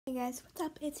Hey guys, what's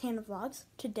up? It's Hannah Vlogs.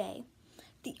 Today,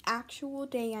 the actual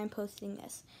day I'm posting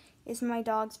this, is my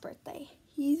dog's birthday.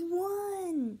 He's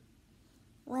one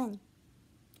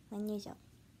years old.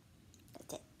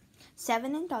 That's it.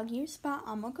 7 in dog years, but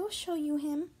I'm gonna go show you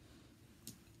him.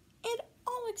 And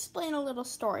I'll explain a little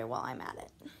story while I'm at it.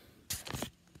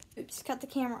 Oops, cut the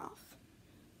camera off.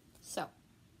 So,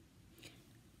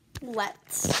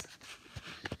 let's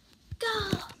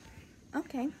go.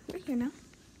 Okay, we're here now.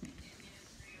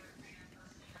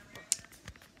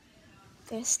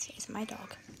 This is my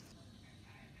dog.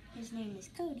 His name is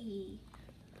Cody.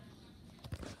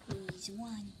 He's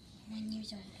 1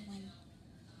 years old.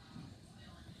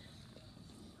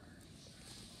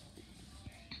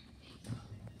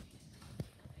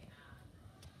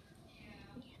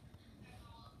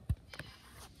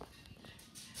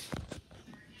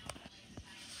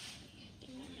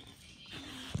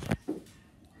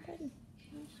 Cody,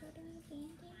 can I show them the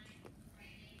bandage?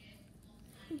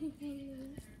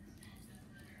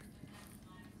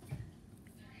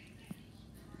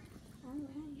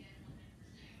 Alright.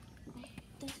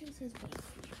 This is his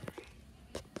base.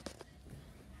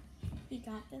 He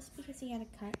got this because he had a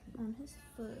cut on his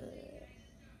foot.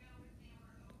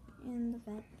 And the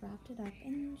vet wrapped it up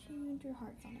and she drew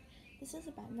hearts on it. This is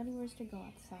a bag that he wears to go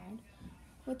outside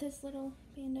with this little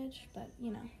bandage, but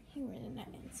you know, he wears it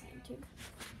inside too.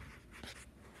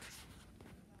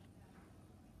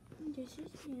 And this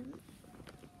is him.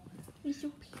 He's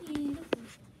so beautiful.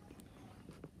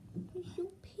 He's so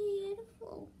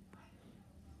beautiful.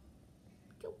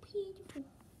 So beautiful.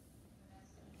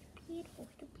 Beautiful,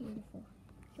 so beautiful.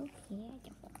 So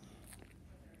beautiful.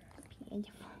 So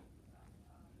beautiful.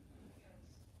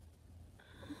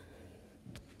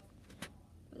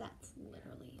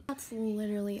 That's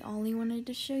literally all he wanted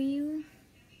to show you.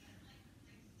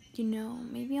 You know,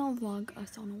 maybe I'll vlog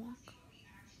us on a walk.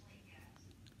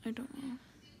 I don't know.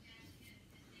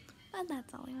 But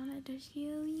that's all I wanted to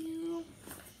show you.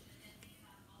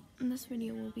 And this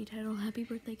video will be titled Happy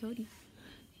Birthday, Cody.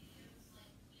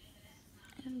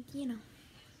 And, you know,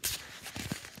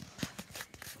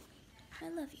 I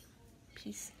love you.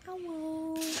 Peace out.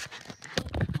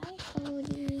 Bye,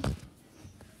 Cody.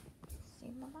 Say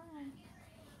bye-bye.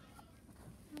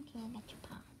 Okay, I got your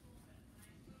paw.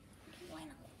 Why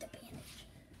not with the bandage?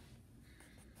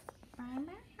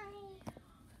 Bye-bye.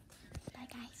 Bye,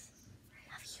 guys. I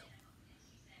love you.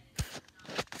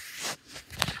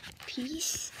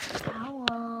 Peace